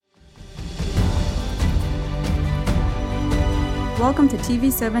Welcome to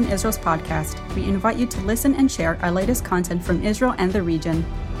TV7 Israel's podcast. We invite you to listen and share our latest content from Israel and the region.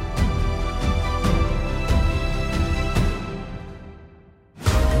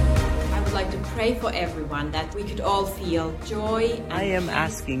 I would like to pray for everyone that we could all feel joy and I am peace.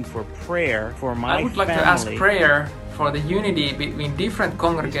 asking for prayer for my I would like family. to ask prayer for the unity between different Pray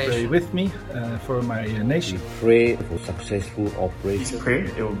congregations. with me for my nation. Pray for successful operation. Pray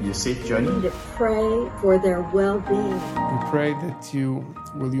it will be a safe journey. To pray for their well-being. We pray that you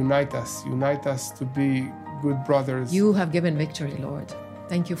will unite us to be good brothers. You have given victory, Lord.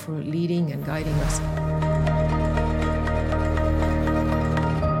 Thank you for leading and guiding us.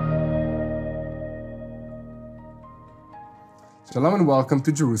 Shalom and welcome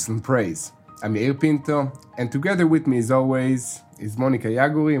to Jerusalem Praise. I'm Yair Pinto, and together with me as always is Monica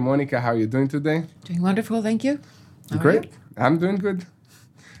Yaguri. Monica, how are you doing today? Doing wonderful, thank you. How are Great. you? I'm doing good.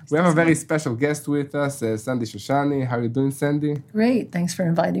 We have a very special guest with us, Sandy Shoshani. How are you doing, Sandy? Great. Thanks for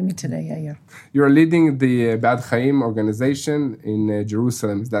inviting me today, Yair. You're leading the Bad Chaim organization in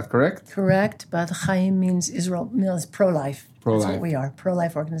Jerusalem. Is that correct? Correct. Bad Chaim means pro-life. Pro-life. That's what we are,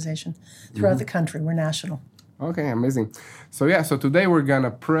 pro-life organization. Throughout the country, we're national. Okay, amazing. So today we're going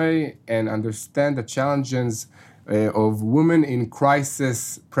to pray and understand the challenges of women in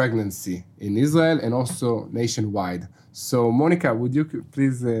crisis pregnancy in Israel and also nationwide. So Monica, would you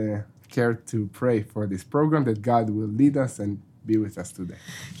please care to pray for this program, that God will lead us and be with us today?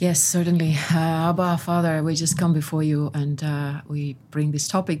 Yes, certainly. Abba, Father, we just come before you and we bring this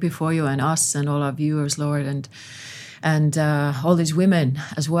topic before you and us and all our viewers, Lord, and all these women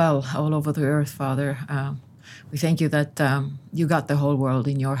as well, all over the earth, Father. We thank you that you got the whole world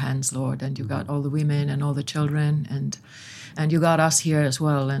in your hands, Lord, and you got all the women and all the children, and you got us here as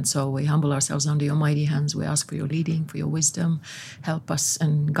well. And so we humble ourselves under your mighty hands. We ask for your leading, for your wisdom. Help us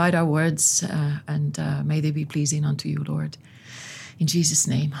and guide our words, and may they be pleasing unto you, Lord. In Jesus'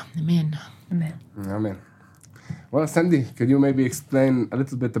 name, amen. Amen. Amen. Well, Sandy, could you maybe explain a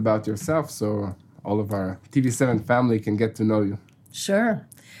little bit about yourself so all of our TV7 family can get to know you? Sure.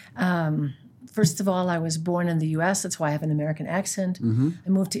 First of all, I was born in the U.S. That's why I have an American accent. I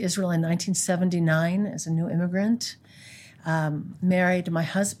moved to Israel in 1979 as a new immigrant. Married my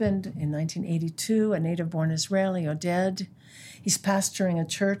husband in 1982, a native-born Israeli, Oded. He's pastoring a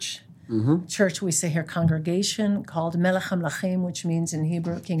church. Church, we say here, congregation, called Melech HaMelachim, which means in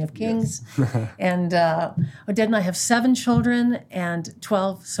Hebrew, King of Kings. Yes. And Oded and I have 7 children and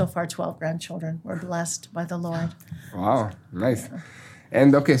 12 grandchildren. We're blessed by the Lord. Wow, nice.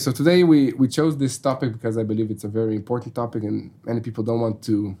 And okay, so today we chose this topic because I believe it's a very important topic and many people don't want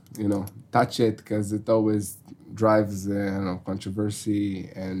to, touch it because it always drives, controversy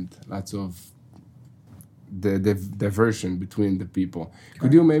and lots of the diversion between the people.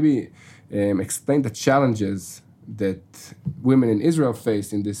 Could you maybe explain the challenges that women in Israel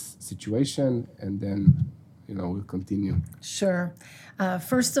face in this situation, and then, we'll continue. Sure.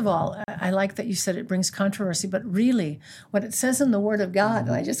 First of all, I like that you said it brings controversy, but really what it says in the Word of God,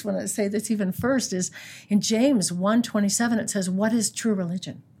 and I just want to say this even first, is in James 1:27, it says, what is true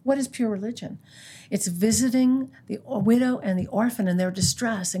religion? What is pure religion? It's visiting the widow and the orphan in their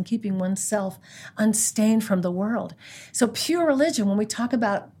distress and keeping oneself unstained from the world. So pure religion, when we talk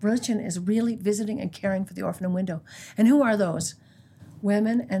about religion, is really visiting and caring for the orphan and widow. And who are those?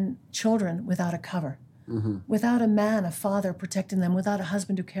 Women and children without a cover. Without a man, a father protecting them, without a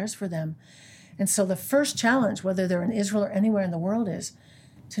husband who cares for them. And so the first challenge, whether they're in Israel or anywhere in the world, is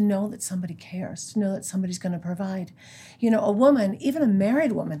to know that somebody cares, to know that somebody's going to provide. A woman, even a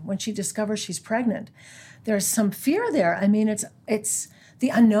married woman, when she discovers she's pregnant, there's some fear there. I mean, it's the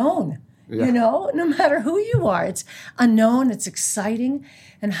unknown, no matter who you are. It's unknown, it's exciting.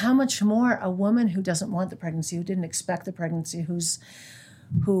 And how much more a woman who doesn't want the pregnancy, who didn't expect the pregnancy,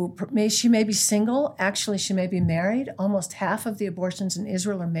 she may be single. Actually, she may be married. Almost half of the abortions in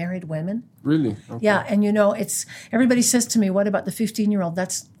Israel are married women. Really? Okay. Yeah, and it's everybody says to me, what about the 15-year-old?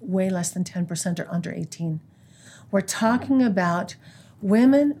 That's way less than 10% are under 18. We're talking about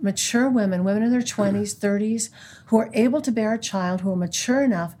women, mature women in their 20s, 30s, who are able to bear a child, who are mature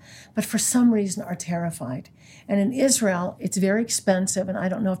enough, but for some reason are terrified. And in Israel, it's very expensive, and I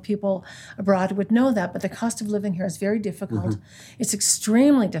don't know if people abroad would know that, but the cost of living here is very difficult. It's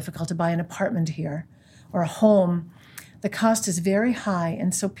extremely difficult to buy an apartment here or a home. The cost is very high,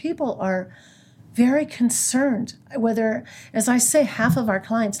 and so people are very concerned whether, as I say, half of our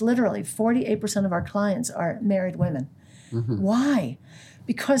clients, literally 48% of our clients are married women. Why?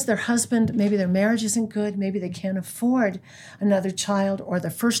 Because their husband, maybe their marriage isn't good, maybe they can't afford another child, or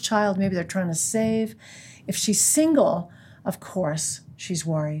their first child, maybe they're trying to save. If she's single, of course, she's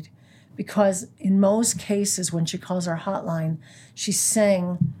worried. Because in most cases, when she calls our hotline, she's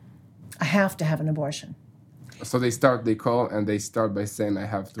saying, I have to have an abortion. So they call and they start by saying, I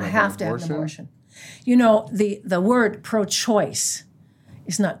have to have an abortion. You know, the word pro-choice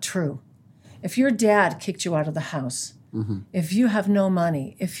is not true. If your dad kicked you out of the house, if you have no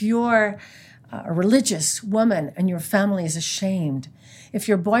money, if you're a religious woman and your family is ashamed, if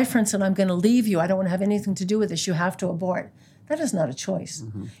your boyfriend said, I'm going to leave you, I don't want to have anything to do with this, you have to abort. That is not a choice.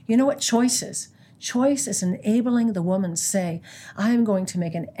 You know what choice is? Choice is enabling the woman to say, I am going to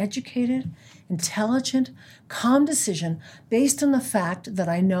make an educated, intelligent, calm decision based on the fact that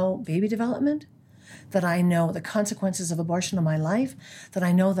I know baby development, that I know the consequences of abortion in my life, that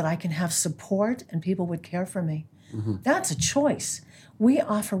I know that I can have support and people would care for me. That's a choice. We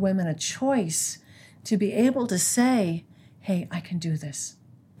offer women a choice to be able to say, hey, I can do this.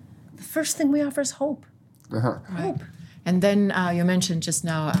 The first thing we offer is hope. Hope. And then you mentioned just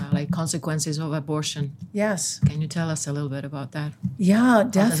now like consequences of abortion. Yes. Can you tell us a little bit about that? Yeah,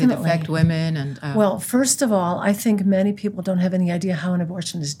 definitely. How does it affect women? And well, first of all, I think many people don't have any idea how an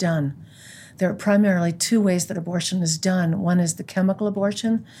abortion is done. There are primarily two ways that abortion is done. One is the chemical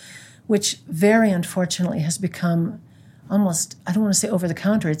abortion, which very unfortunately has become almost, I don't want to say over the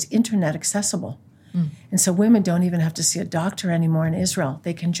counter, it's internet accessible. And so women don't even have to see a doctor anymore in Israel.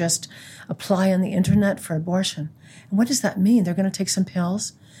 They can just apply on the internet for abortion. And what does that mean? They're going to take some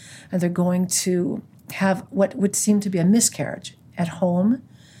pills and they're going to have what would seem to be a miscarriage at home.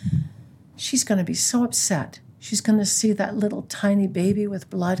 She's going to be so upset. She's going to see that little tiny baby with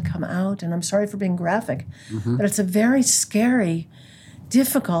blood come out. And I'm sorry for being graphic, but it's a very scary,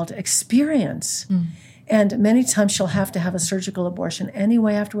 difficult experience. And many times she'll have to have a surgical abortion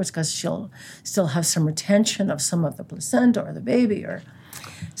anyway afterwards because she'll still have some retention of some of the placenta or the baby, or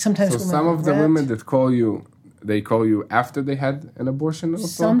sometimes. So some of the women that call you, they call you after they had an abortion also?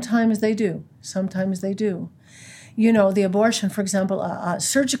 Sometimes they do. Sometimes they do. You know, the abortion, for example, a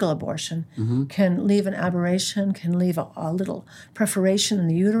surgical abortion can leave an aberration, can leave a little perforation in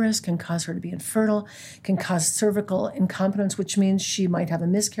the uterus, can cause her to be infertile, can cause cervical incompetence, which means she might have a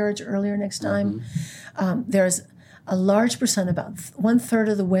miscarriage earlier next time. There's a large percent, about 1/3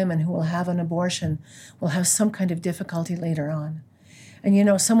 of the women who will have an abortion will have some kind of difficulty later on. And, you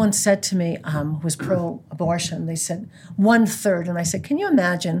know, someone said to me, who was pro-abortion, they said 1/3. And I said, can you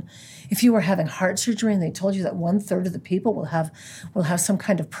imagine if you were having heart surgery and they told you that 1/3 of the people will have some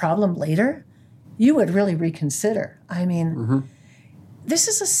kind of problem later? You would really reconsider. I mean, this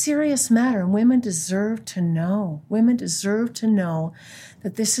is a serious matter, and women deserve to know. Women deserve to know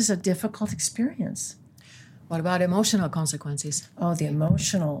that this is a difficult experience. What about emotional consequences? Oh, the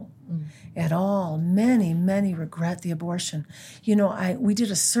emotional at all. Many, many regret the abortion. You know, we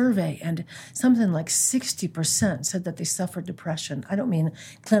did a survey, and something like 60% said that they suffered depression. I don't mean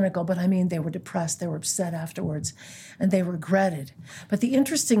clinical, but I mean they were depressed, they were upset afterwards, and they regretted. But the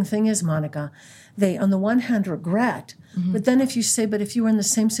interesting thing is, Monica, they, on the one hand, regret, but then if you say, but if you were in the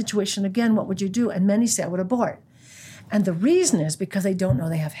same situation again, what would you do? And many say, I would abort. And the reason is because they don't know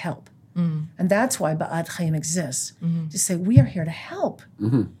they have help. And that's why Ba'at Chaim exists, to say, we are here to help.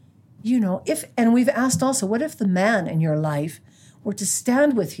 You know, and we've asked also, what if the man in your life were to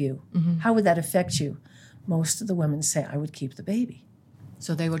stand with you? How would that affect you? Most of the women say, I would keep the baby.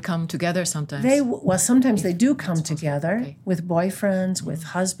 So they would come together sometimes? Sometimes they do come together with boyfriends, with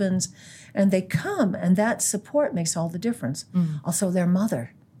husbands, and they come, and that support makes all the difference. Also, their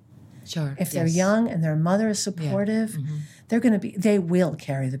mother. Sure. If they're young and their mother is supportive, they will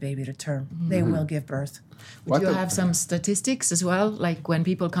carry the baby to term. They will give birth. Would you have some statistics as well? Like when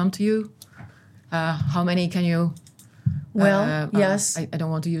people come to you, how many can you... Well, yes. I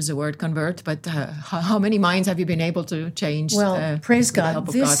don't want to use the word convert, but how many minds have you been able to change? Well, praise God.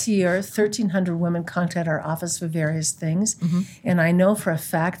 This year, 1,300 women contacted our office for various things. And I know for a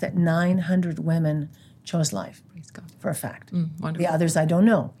fact that 900 women chose life. For a fact. The others I don't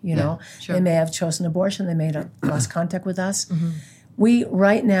know, you know. Sure. They may have chosen abortion, they may have lost contact with us. We,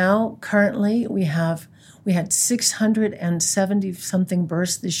 right now, currently, we had 670 something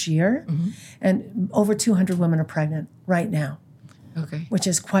births this year, and over 200 women are pregnant right now. Okay. Which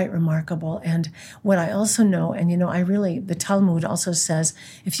is quite remarkable. And what I also know, and you know, the Talmud also says,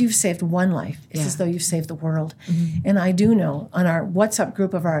 if you've saved one life, it's as though you've saved the world. And I do know, on our WhatsApp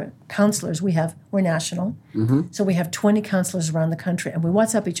group of our counselors, we're national, so we have 20 counselors around the country, and we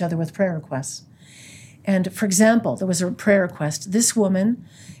WhatsApp each other with prayer requests. And for example, there was a prayer request. This woman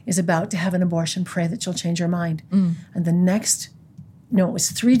is about to have an abortion, pray that she'll change her mind. And it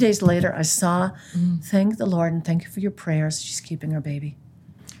was 3 days later, I saw, thank the Lord and thank you for your prayers. She's keeping her baby.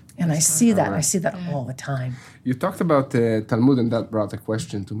 And I see that. I see that all the time. You talked about the Talmud, and that brought a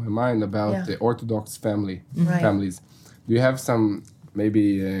question to my mind about the Orthodox families. Do you have some maybe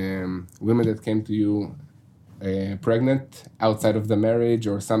women that came to you pregnant outside of the marriage,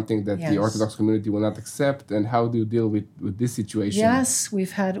 or something that the Orthodox community will not accept? And how do you deal with this situation? Yes,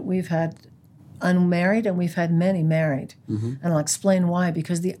 we've had unmarried, and we've had many married. And I'll explain why.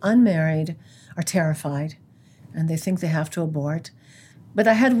 Because the unmarried are terrified, and they think they have to abort. But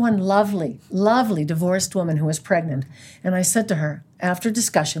I had one lovely, lovely divorced woman who was pregnant. And I said to her, after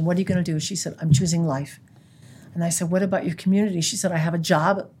discussion, what are you going to do? She said, I'm choosing life. And I said, what about your community? She said, I have a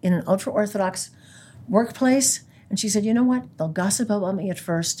job in an ultra-Orthodox workplace. And she said, you know what? They'll gossip about me at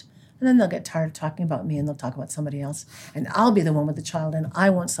first, and then they'll get tired of talking about me, and they'll talk about somebody else. And I'll be the one with the child, and I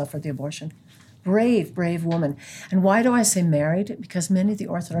won't suffer the abortion. Brave, brave woman. And why do I say married? Because many of the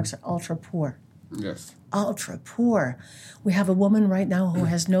Orthodox are ultra-poor. Yes. Ultra poor. We have a woman right now who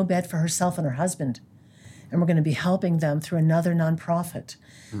has no bed for herself and her husband, and we're going to be helping them through another nonprofit.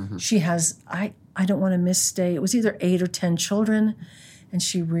 She has, I don't want to misstate, it was either 8 or 10 children, and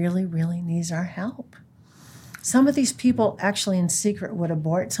she really, really needs our help. Some of these people actually in secret would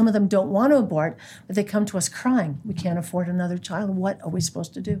abort. Some of them don't want to abort, but they come to us crying, we can't afford another child. What are we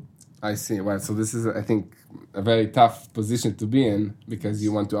supposed to do? I see. Well, so this is, I think, a very tough position to be in, because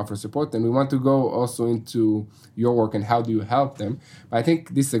you want to offer support, and we want to go also into your work and how do you help them. But I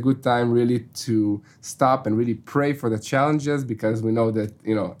think this is a good time really to stop and really pray for the challenges, because we know that,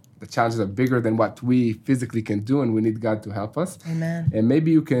 the challenges are bigger than what we physically can do, and we need God to help us. Amen. And maybe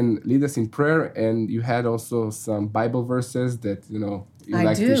you can lead us in prayer, and you had also some Bible verses that, you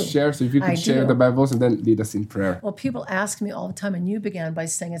like to share. So if you could share the Bibles and then lead us in prayer. Well, people ask me all the time, and you began by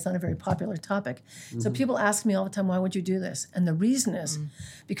saying it's not a very popular topic. So people ask me all the time, why would you do this? And the reason is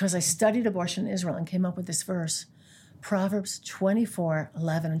because I studied abortion in Israel and came up with this verse, Proverbs 24,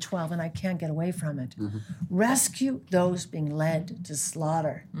 11, and 12, and I can't get away from it. Rescue those being led to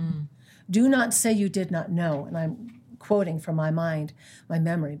slaughter. Do not say you did not know, and I'm quoting from my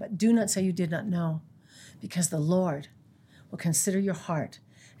memory, but do not say you did not know, because the Lord will consider your heart,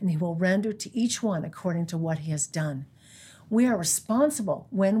 and he will render to each one according to what he has done. We are responsible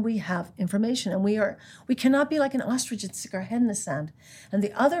when we have information, and we cannot be like an ostrich and stick our head in the sand. And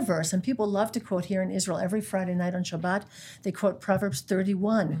the other verse, and people love to quote here in Israel every Friday night on Shabbat, they quote Proverbs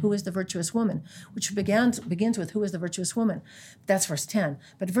 31, who is the virtuous woman, which begins with who is the virtuous woman. That's verse 10.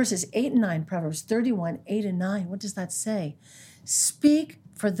 But verses 8 and 9, Proverbs 31, 8 and 9, what does that say? Speak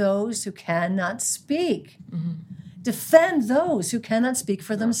for those who cannot speak. Defend those who cannot speak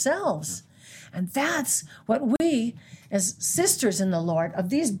for themselves. And that's what we, as sisters in the Lord, of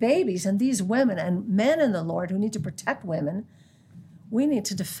these babies and these women and men in the Lord who need to protect women, we need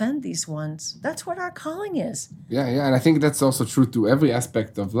to defend these ones. That's what our calling is. Yeah, and I think that's also true to every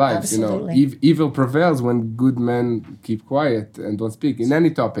aspect of life. Absolutely. Evil prevails when good men keep quiet and don't speak in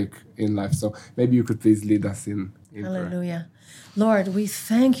any topic in life. So maybe you could please lead us in Hallelujah. Prayer. Lord, we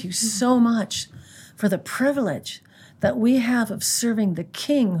thank you so much for the privilege that we have of serving the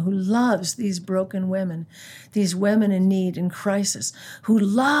King who loves these broken women, these women in need, in crisis, who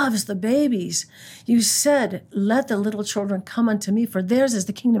loves the babies. You said, let the little children come unto me, for theirs is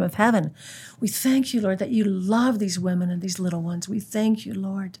the kingdom of heaven. We thank you, Lord, that you love these women and these little ones. We thank you,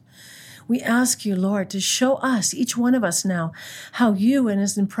 Lord. We ask you, Lord, to show us, each one of us now, how you, and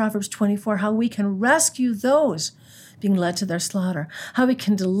as in Proverbs 24, how we can rescue those being led to their slaughter, how we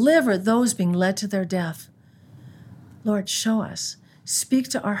can deliver those being led to their death. Lord, show us. Speak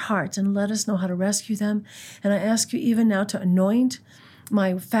to our hearts and let us know how to rescue them. And I ask you even now to anoint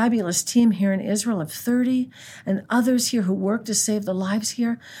my fabulous team here in Israel of 30 and others here who work to save the lives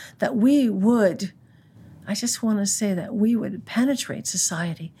here, that we would, I just want to say that we would penetrate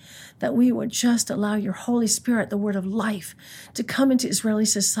society, that we would just allow your Holy Spirit, the word of life, to come into Israeli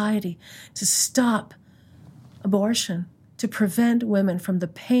society, to stop abortion, to prevent women from the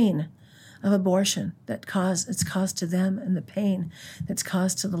pain of abortion it's caused to them, and the pain that's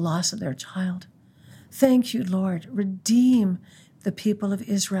caused to the loss of their child. Thank you, Lord. Redeem the people of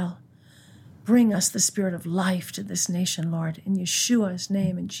Israel. Bring us the spirit of life to this nation, Lord, in Yeshua's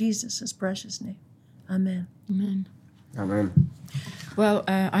name, in Jesus' precious name. Amen. Amen. Amen. Well,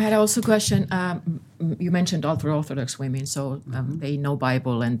 I had also a question. You mentioned ultra-Orthodox women, so they know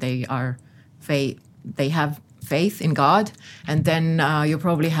Bible and they have faith in God, and then you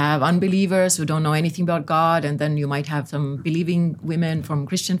probably have unbelievers who don't know anything about God, and then you might have some believing women from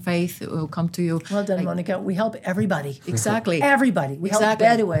Christian faith who come to you. Well done, Monica. We help everybody. Exactly. Everybody. We help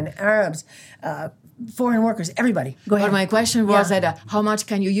Bedouin, Arabs, foreign workers, everybody. Go ahead. But my question was that how much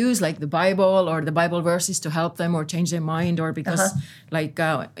can you use like the Bible or the Bible verses to help them or change their mind, or because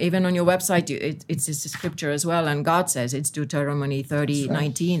even on your website it's a scripture as well, and God says it's Deuteronomy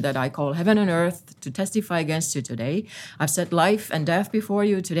 30:19 that I call heaven and earth to testify against you today. I've set life and death before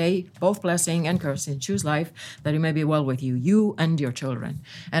you today, both blessing and cursing. Choose life that it may be well with you, you and your children.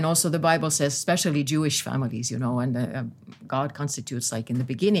 And also the Bible says, especially Jewish families, and God constitutes like in the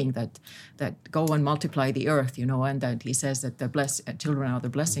beginning that go and multiply the earth, and that he says that the children are the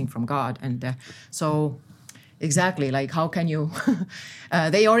blessing from God. And so exactly, like how can you,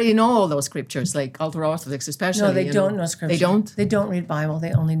 they already know all those scriptures, like ultra-Orthodox especially. No, they don't know scripture. They don't? They don't read Bible.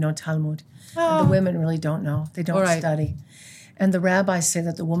 They only know Talmud. And the women really don't know. They don't study. And the rabbis say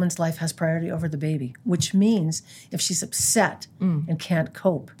that the woman's life has priority over the baby, which means if she's upset and can't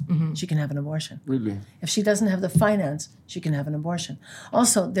cope, she can have an abortion. Really? If she doesn't have the finance, she can have an abortion.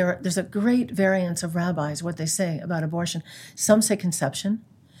 Also, there's a great variance of rabbis, what they say about abortion. Some say conception.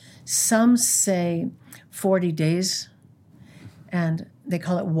 Some say 40 days, and they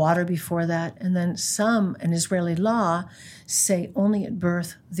call it water before that. And then some, in Israeli law, say only at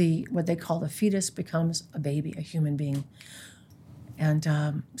birth, what they call the fetus becomes a baby, a human being.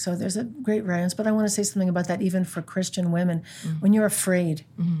 And so there's a great variance. But I want to say something about that even for Christian women. When you're afraid,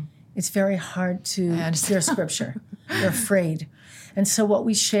 it's very hard to hear scripture. You're afraid. And so what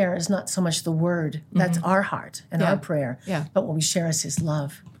we share is not so much the word. That's our heart and our prayer. Yeah. But what we share is his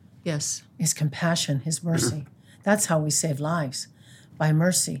love. Yes. His compassion, his mercy. That's how we save lives, by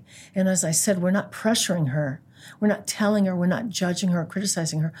mercy. And as I said, we're not pressuring her. We're not telling her. We're not judging her or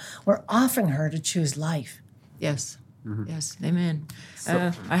criticizing her. We're offering her to choose life. Yes. Yes, amen.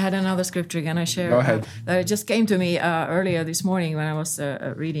 I had another scripture again I shared. Go ahead. That just came to me earlier this morning when I was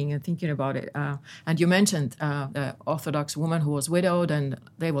reading and thinking about it. And you mentioned the Orthodox woman who was widowed, and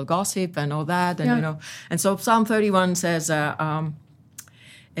they will gossip and all that. And, and so Psalm 31 says,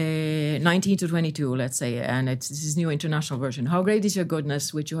 19 to 22, let's say, and this is New International Version. How great is your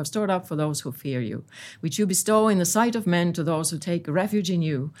goodness, which you have stored up for those who fear you, which you bestow in the sight of men to those who take refuge in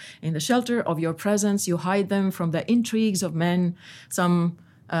you. In the shelter of your presence, you hide them from the intrigues of men. Some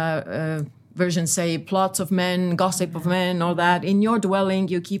versions say plots of men, gossip of men, all that. In your dwelling,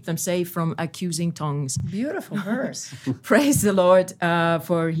 you keep them safe from accusing tongues. Beautiful verse. Praise the Lord,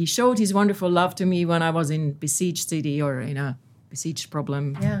 for he showed his wonderful love to me when I was in besieged city or in a besieged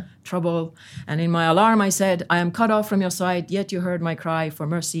trouble. And in my alarm I said, I am cut off from your sight, yet you heard my cry for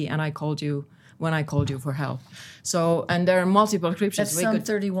mercy, and I called you when I called you for help. So, and there are multiple scriptures. That's Psalm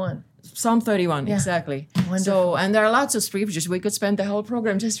 31. Psalm 31, exactly. Wonderful. So, and there are lots of scriptures. We could spend the whole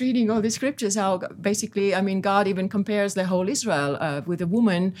program just reading all these scriptures, how basically, God even compares the whole Israel with a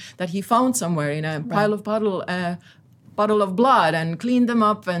woman that he found somewhere in a pile of bottle of blood and clean them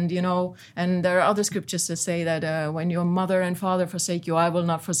up, and and there are other scriptures that say that when your mother and father forsake you, I will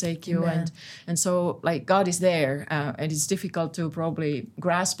not forsake you. And so like God is there, and it's difficult to probably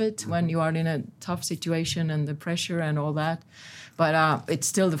grasp it when you are in a tough situation and the pressure and all that, but it's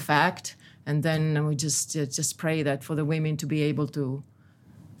still the fact. And then we just pray that for the women to be able to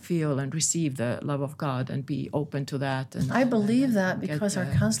feel and receive the love of God and be open to that. And I believe that because our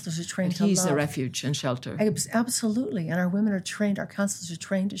counselors are trained to love. He's a refuge and shelter. Absolutely. And our women are trained, our counselors are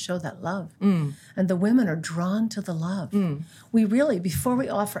trained to show that love. And the women are drawn to the love. We really, before we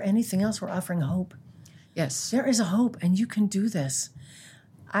offer anything else, we're offering hope. Yes. There is a hope, and you can do this.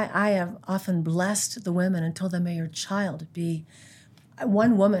 I have often blessed the women and told them, may your child be...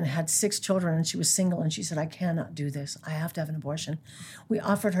 One woman had 6 children, and she was single, and she said, I cannot do this. I have to have an abortion. We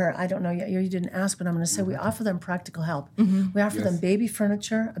offered her, I don't know yet, you didn't ask, but I'm going to say we offer them practical help. We offer them baby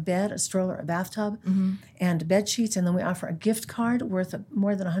furniture, a bed, a stroller, a bathtub, and bed sheets, and then we offer a gift card worth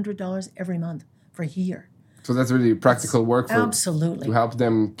more than $100 every month for a year. So that's really practical work Absolutely. To help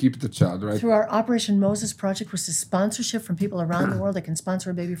them keep the child, right? Through our Operation Moses project, which is sponsorship from people around the world that can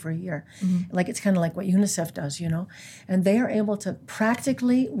sponsor a baby for a year. Like it's kind of like what UNICEF does, And they are able to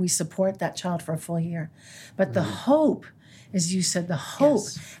practically, we support that child for a full year. But the hope, as you said, the hope.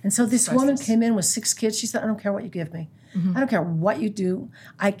 Yes. And so this woman came in with 6 kids. She said, I don't care what you give me. I don't care what you do.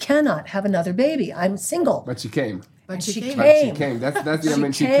 I cannot have another baby. I'm single. But she came. But she came. That's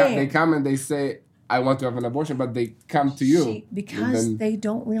they come and they say, I want to have an abortion, but they come to you because they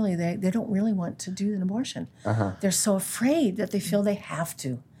don't really want to do an abortion. They're so afraid that they feel they have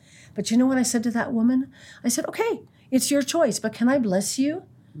to. But you know what I said to that woman? I said, okay, it's your choice, but can I bless you?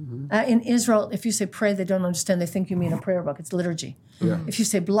 In Israel, if you say pray, they don't understand. They think you mean a prayer book. It's liturgy. If you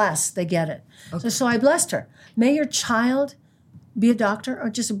say bless, they get it. Okay. So I blessed her. May your child be a doctor or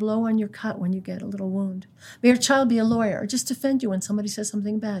just blow on your cut when you get a little wound. May your child be a lawyer or just defend you when somebody says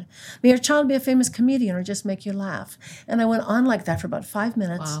something bad. May your child be a famous comedian or just make you laugh. And I went on like that for about 5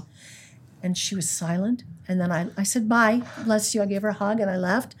 minutes. Wow. And she was silent. And then I said, bye, bless you. I gave her a hug and I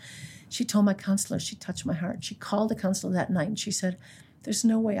left. She told my counselor, she touched my heart. She called the counselor that night and she said, there's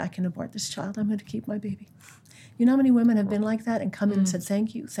no way I can abort this child. I'm going to keep my baby. You know how many women have been like that and come in and said,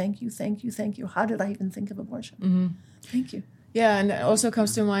 thank you, thank you, thank you, thank you. How did I even think of abortion? Thank you. Yeah, and it also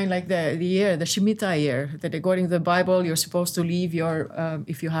comes to mind like the year, the Shemitah year, that according to the Bible, you're supposed to leave your,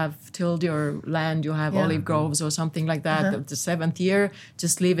 if you have tilled your land, you have olive groves or something like that, the 7th year,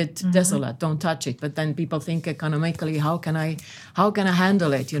 just leave it desolate, don't touch it. But then people think economically, how can I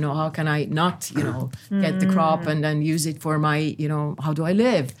handle it? You know, how can I not, get the crop and then use it for my, how do I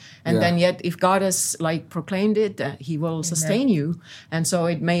live? And then yet, if God has like proclaimed it, he will sustain you. And so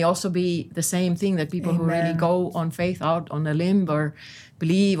it may also be the same thing that people who really go on faith out on a limb or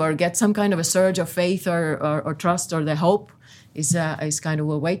believe or get some kind of a surge of faith or trust or the hope is kind of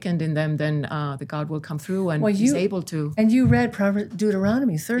awakened in them, then the God will come through and he's able to. And you read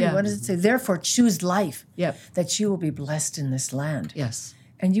Deuteronomy 30. What does it say? Therefore choose life, Yep. that you will be blessed in this land. Yes.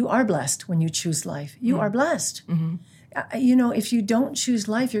 And you are blessed when you choose life. You are blessed. If you don't choose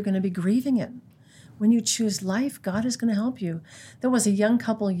life, you're going to be grieving it. When you choose life, God is going to help you. There was a young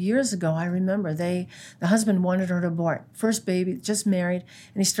couple years ago, I remember, the husband wanted her to abort. First baby, just married,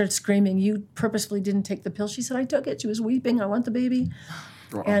 and he started screaming, you purposefully didn't take the pill. She said, I took it. She was weeping, I want the baby.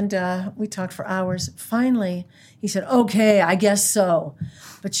 Wow. And we talked for hours. Finally, he said, okay, I guess so.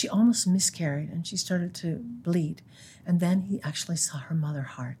 But she almost miscarried, and she started to bleed. And then he actually saw her mother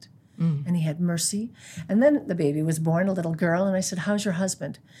heart. And he had mercy. And then the baby was born, a little girl. And I said, how's your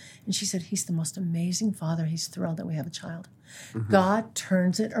husband? And she said, he's the most amazing father. He's thrilled that we have a child. God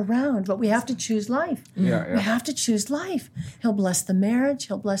turns it around, but we have to choose life. We have to choose life. He'll bless the marriage.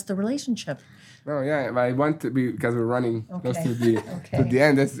 He'll bless the relationship. No, yeah, I want to be, because we're running close to the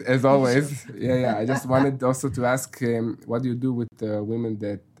end, as always. I just wanted also to ask, what do you do with women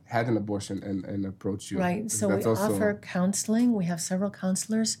that had an abortion and approach you? Right, so we offer counseling. We have several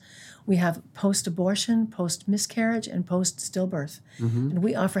counselors. We have post-abortion, post-miscarriage, and post-stillbirth. And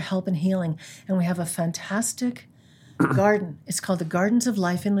we offer help and healing. And we have a fantastic garden. It's called the Gardens of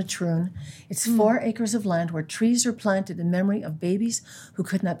Life in Latroon. It's 4 acres of land where trees are planted in memory of babies who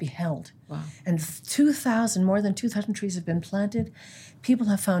could not be held. Wow. And more than 2,000 trees have been planted. People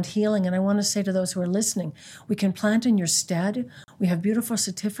have found healing. And I want to say to those who are listening, we can plant in your stead. We have beautiful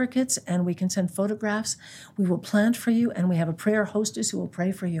certificates and we can send photographs. We will plant for you and we have a prayer hostess who will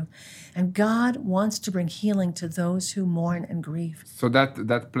pray for you. And God wants to bring healing to those who mourn and grieve. So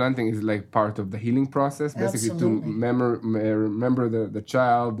that planting is like part of the healing process, basically. Absolutely. To remember the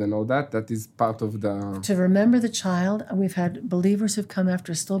child and all that. That is part of the... To remember the child. We've had believers who've come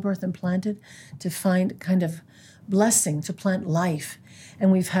after a stillbirth and planted to find kind of blessing, to plant life.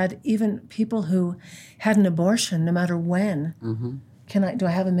 And we've had even people who had an abortion, no matter when. Do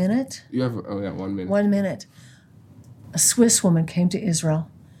I have a minute? You have, 1 minute. 1 minute. A Swiss woman came to Israel.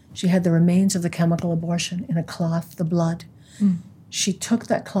 She had the remains of the chemical abortion in a cloth, the blood. She took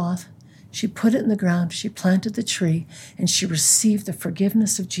that cloth, she put it in the ground, she planted the tree, and she received the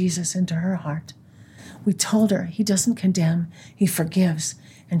forgiveness of Jesus into her heart. We told her, he doesn't condemn, he forgives.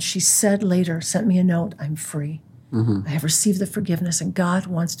 And she said later, sent me a note, I'm free. I have received the forgiveness, and God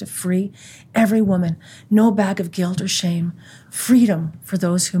wants to free every woman. No bag of guilt or shame. Freedom for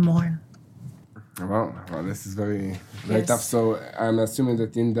those who mourn. Well, this is very tough. So I'm assuming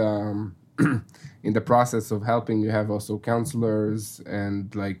that in the process of helping, you have also counselors,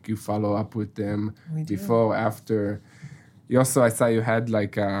 and like you follow up with them before, after. You also, I saw you had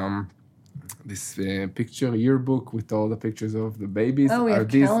like this picture yearbook with all the pictures of the babies. Oh, we have a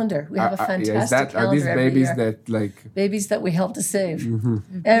calendar. We have a fantastic calendar. Are these babies that babies that we help to save?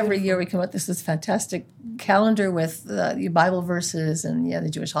 Every year we come up with this fantastic calendar with the Bible verses and the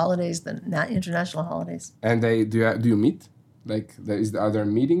Jewish holidays, the international holidays. And do you meet? Are there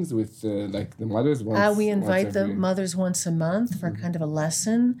meetings with the mothers? We invite the mothers once a month for kind of a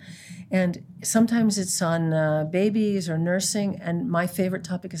lesson. And sometimes it's on babies or nursing. And my favorite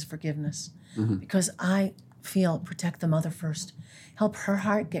topic is forgiveness. Because I feel protect the mother first. Help her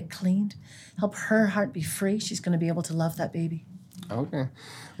heart get cleaned. Help her heart be free. She's going to be able to love that baby. Okay.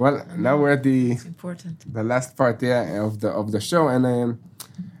 Well, now we're at the last part of the show. And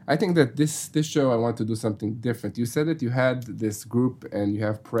I think that this show, I want to do something different. You said that you had this group and you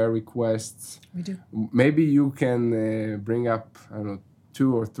have prayer requests. We do. Maybe you can bring up,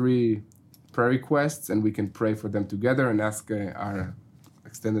 2 or 3 prayer requests, and we can pray for them together and ask our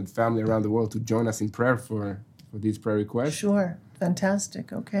extended family around the world to join us in prayer for for these prayer requests? Sure.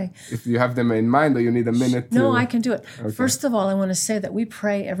 Fantastic. Okay. If you have them in mind or you need a minute No, I can do it. Okay. First of all, I want to say that we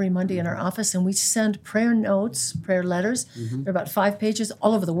pray every Monday in our office, and we send prayer notes, prayer letters. They're about 5 pages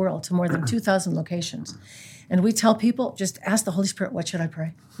all over the world to more than 2,000 locations. And we tell people, just ask the Holy Spirit, what should I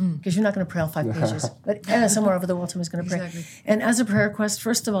pray? Because you're not going to pray all 5 pages. But somewhere over the world, someone's going to pray. Exactly. And as a prayer request,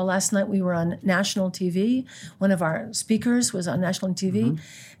 first of all, last night we were on national TV. One of our speakers was on national TV.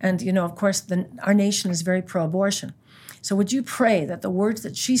 And, you know, of course, our nation is very pro-abortion. So would you pray that the words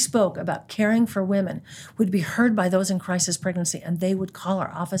that she spoke about caring for women would be heard by those in crisis pregnancy, and they would call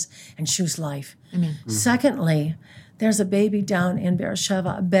our office and choose life? Amen. Secondly, there's a baby down in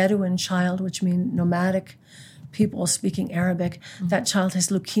Beersheba, a Bedouin child, which means nomadic people speaking Arabic. That child has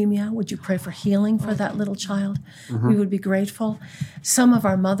leukemia. Would you pray for healing for that little child? We would be grateful. Some of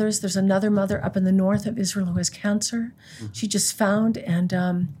our mothers, there's another mother up in the north of Israel who has cancer. She just found, and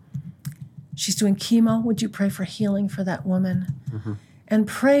she's doing chemo. Would you pray for healing for that woman? And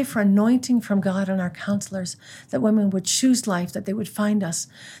pray for anointing from God on our counselors, that women would choose life, that they would find us,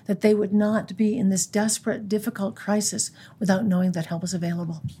 that they would not be in this desperate, difficult crisis without knowing that help is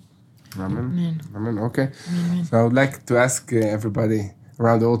available. Amen. Amen. Okay. So I would like to ask everybody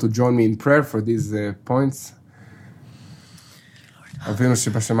around the world to join me in prayer for these points. אבינו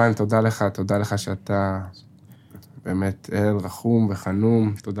שבשמיים, תודה לך שאתה באמת אל רחום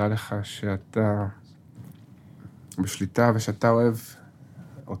וחנום, תודה לך שאתה בשליטה ושאתה אוהב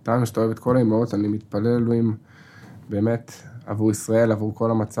אותנו, שאתה אוהב את כל האימהות. אני מתפלל אלוהים באמת עבור ישראל, עבור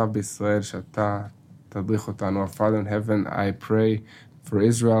כל המצב בישראל, שאתה תדריך אותנו. Our Father in heaven, I pray for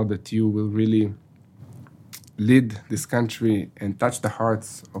Israel that you will really lead this country and touch the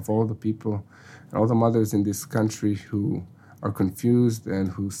hearts of all the people and all the mothers in this country who are confused and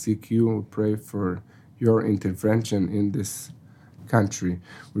who seek you. We pray for your intervention in this country.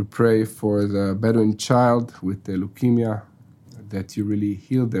 We pray for the Bedouin child with the leukemia, that you really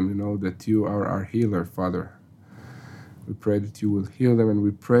heal them, you know, that you are our healer, Father. We pray that you will heal them, and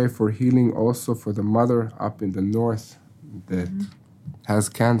we pray for healing also for the mother up in the north that has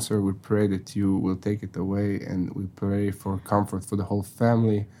cancer. We pray that you will take it away, and we pray for comfort for the whole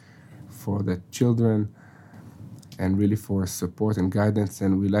family, for the children, and really for support and guidance.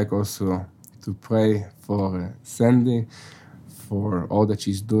 And we like also to pray for Sandy, for all that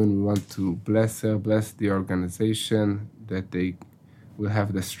she's doing. We want to bless her, bless the organization, that they will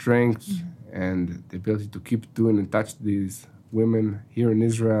have the strength and the ability to keep doing and touch these women here in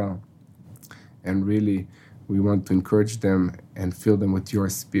Israel. And really, we want to encourage them and fill them with your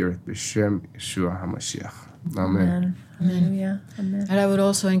spirit. B'Shem Yeshua HaMashiach. Amen. Amen. Amen. And I would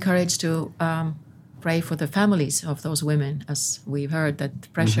also encourage to pray for the families of those women, as we've heard that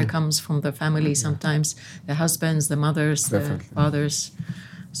pressure comes from the family sometimes, the husbands, the mothers, Definitely. the fathers.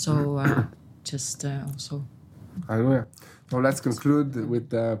 So just also. Hallelujah. So let's conclude with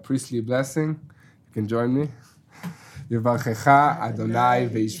the priestly blessing. You can join me. יברכך אדוני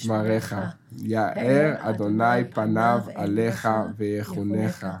וישמרך, יאר אדוני פניו עליך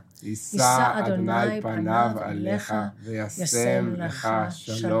ויחונך, יישא אדוני פניו עליך וישם לך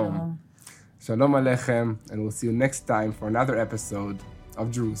שלום. Shalom Aleichem, and we'll see you next time for another episode of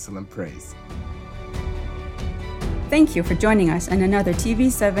Jerusalem Praise. Thank you for joining us in another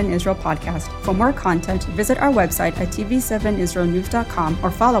TV7 Israel podcast. For more content, visit our website at tv7israelnews.com or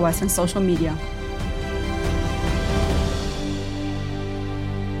follow us on social media.